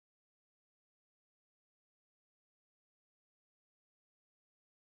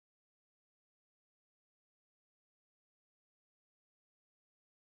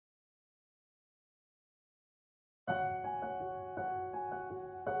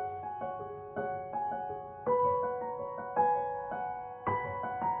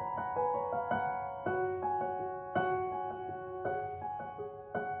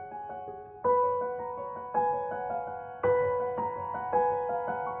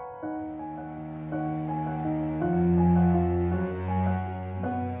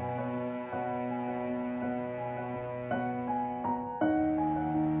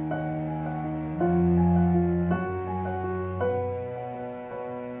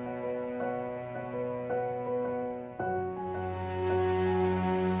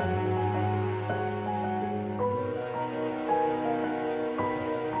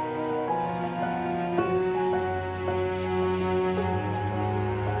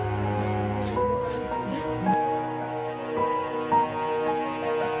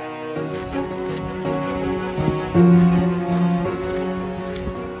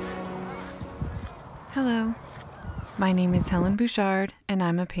Hello, my name is Helen Bouchard, and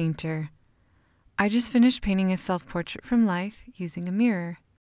I'm a painter. I just finished painting a self-portrait from life using a mirror.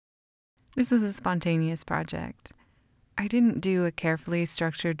 This was a spontaneous project. I didn't do a carefully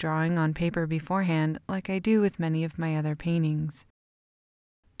structured drawing on paper beforehand like I do with many of my other paintings.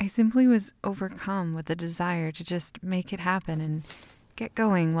 I simply was overcome with the desire to just make it happen and get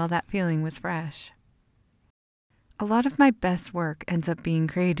going while that feeling was fresh. A lot of my best work ends up being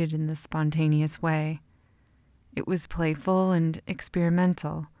created in this spontaneous way. It was playful and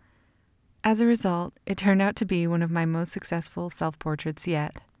experimental. As a result, it turned out to be one of my most successful self-portraits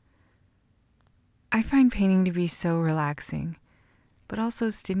yet. I find painting to be so relaxing, but also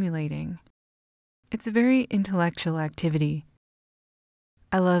stimulating. It's a very intellectual activity.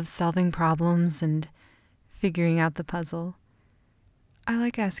 I love solving problems and figuring out the puzzle. I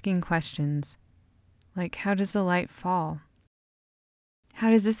like asking questions, like how does the light fall?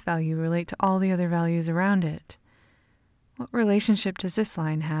 How does this value relate to all the other values around it? What relationship does this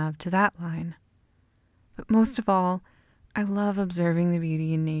line have to that line? But most of all, I love observing the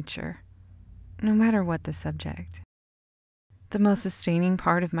beauty in nature, no matter what the subject. The most sustaining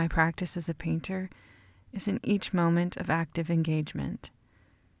part of my practice as a painter is in each moment of active engagement,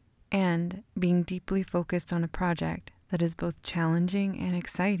 and being deeply focused on a project that is both challenging and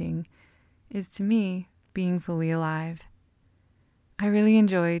exciting is, to me, being fully alive. I really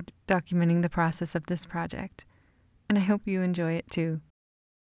enjoyed documenting the process of this project, and I hope you enjoy it too.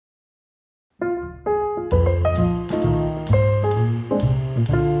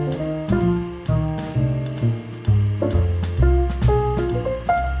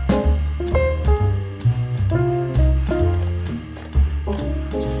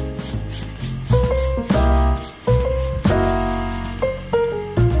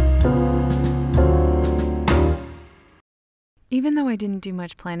 Even though I didn't do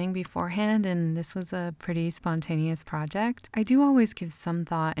much planning beforehand and this was a pretty spontaneous project, I do always give some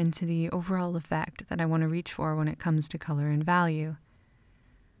thought into the overall effect that I want to reach for when it comes to color and value.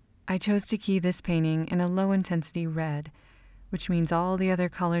 I chose to key this painting in a low-intensity red, which means all the other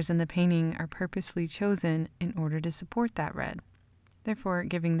colors in the painting are purposefully chosen in order to support that red, therefore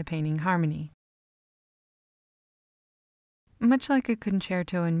giving the painting harmony. Much like a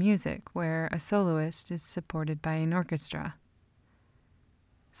concerto in music, where a soloist is supported by an orchestra.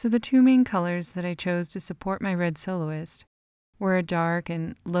 So the two main colors that I chose to support my red soloist were a dark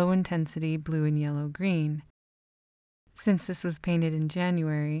and low-intensity blue and yellow-green. Since this was painted in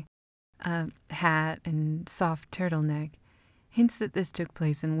January, a hat and soft turtleneck hints that this took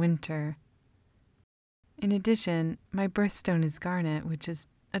place in winter. In addition, my birthstone is garnet, which is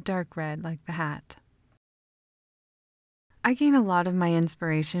a dark red like the hat. I gain a lot of my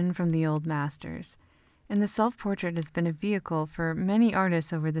inspiration from the old masters, and the self-portrait has been a vehicle for many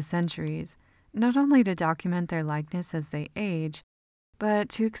artists over the centuries, not only to document their likeness as they age, but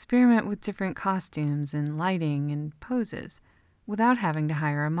to experiment with different costumes and lighting and poses without having to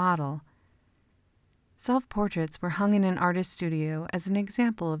hire a model. Self-portraits were hung in an artist's studio as an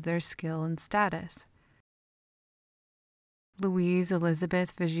example of their skill and status. Louise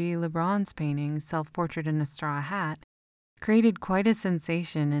Elizabeth Vigée Lebrun's painting, Self-Portrait in a Straw Hat, created quite a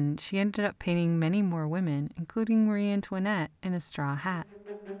sensation, and she ended up painting many more women, including Marie Antoinette, in a straw hat.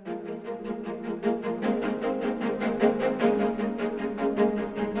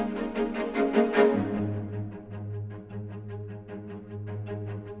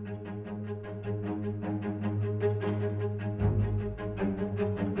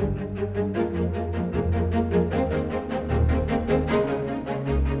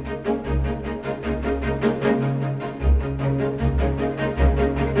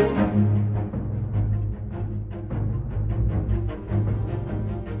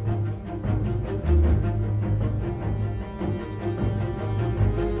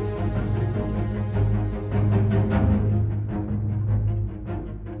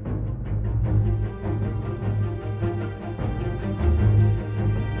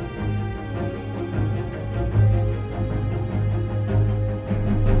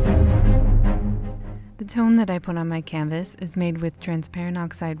 The tone that I put on my canvas is made with transparent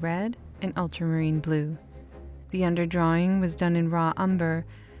oxide red and ultramarine blue. The underdrawing was done in raw umber,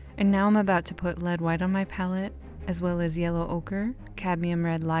 and now I'm about to put lead white on my palette, as well as yellow ochre, cadmium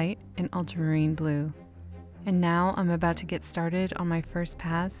red light, and ultramarine blue. And now I'm about to get started on my first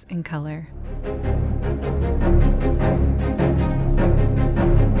pass in color.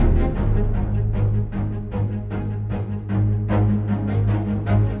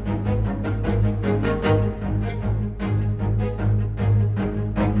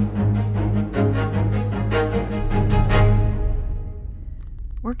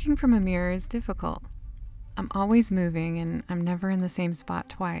 Working from a mirror is difficult. I'm always moving and I'm never in the same spot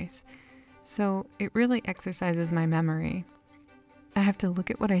twice, so it really exercises my memory. I have to look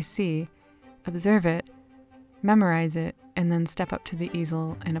at what I see, observe it, memorize it, and then step up to the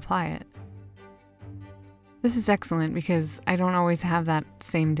easel and apply it. This is excellent because I don't always have that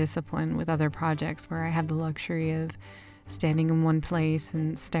same discipline with other projects where I have the luxury of standing in one place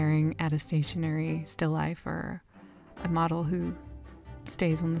and staring at a stationary still life or a model who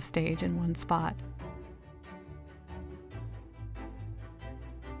stays on the stage in one spot.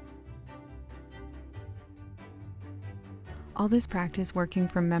 All this practice working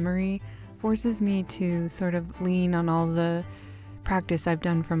from memory forces me to sort of lean on all the practice I've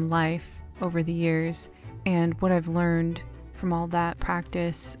done from life over the years and what I've learned from all that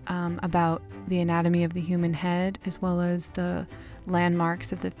practice about the anatomy of the human head, as well as the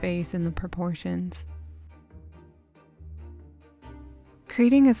landmarks of the face and the proportions.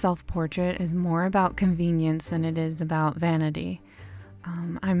 Creating a self-portrait is more about convenience than it is about vanity.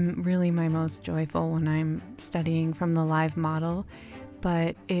 I'm really my most joyful when I'm studying from the live model,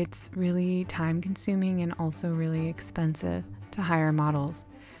 but it's really time-consuming and also really expensive to hire models.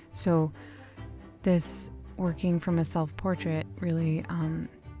 So this working from a self-portrait really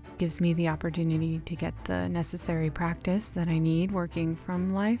gives me the opportunity to get the necessary practice that I need working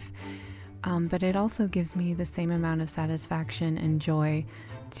from life, but it also gives me the same amount of satisfaction and joy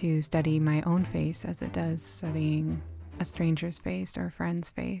to study my own face as it does studying a stranger's face or a friend's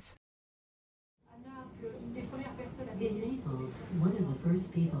face. In Naples, one of the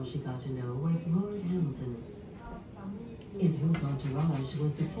first people she got to know was Lord Hamilton, in whose entourage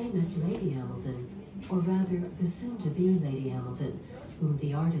was the famous Lady Hamilton, or rather the soon-to-be Lady Hamilton, whom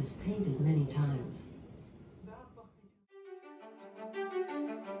the artist painted many times.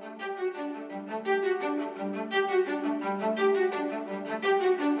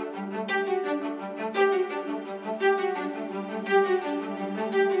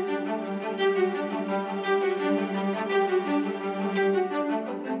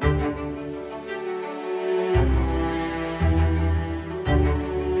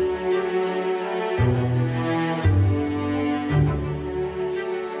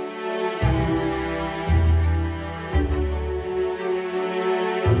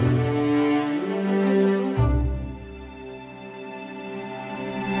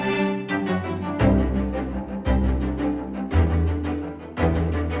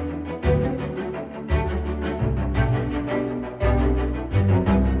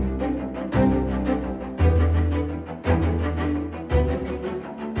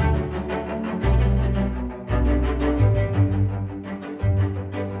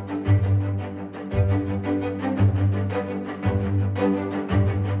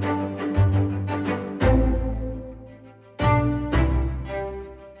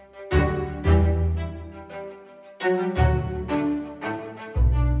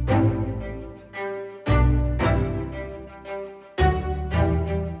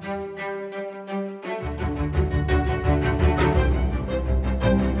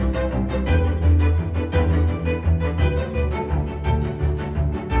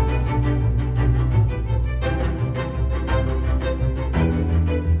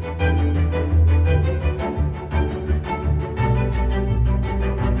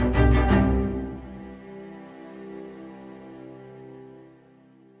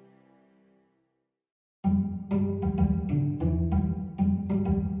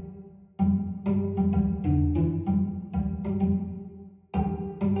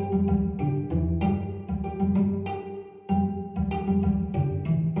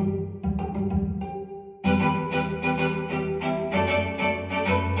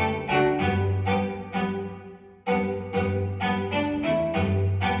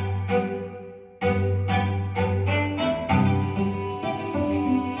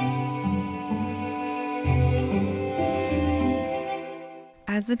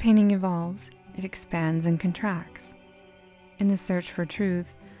 As the painting evolves, it expands and contracts. In the search for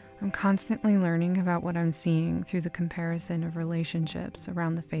truth, I'm constantly learning about what I'm seeing through the comparison of relationships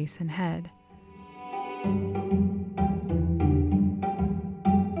around the face and head.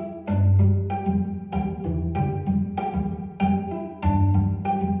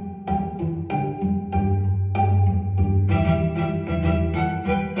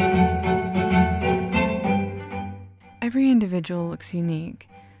 Every individual looks unique,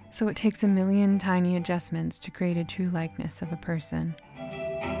 so it takes a million tiny adjustments to create a true likeness of a person.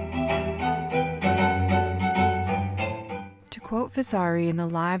 To quote Vasari in the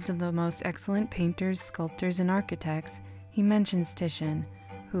Lives of the Most Excellent Painters, Sculptors, and Architects, he mentions Titian,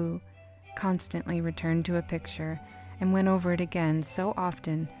 who constantly returned to a picture and went over it again so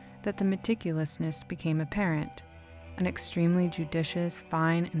often that the meticulousness became apparent, an extremely judicious,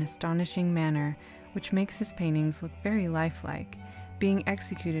 fine, and astonishing manner which makes his paintings look very lifelike, being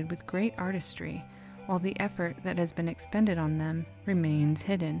executed with great artistry, while the effort that has been expended on them remains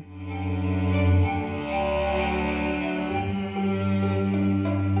hidden.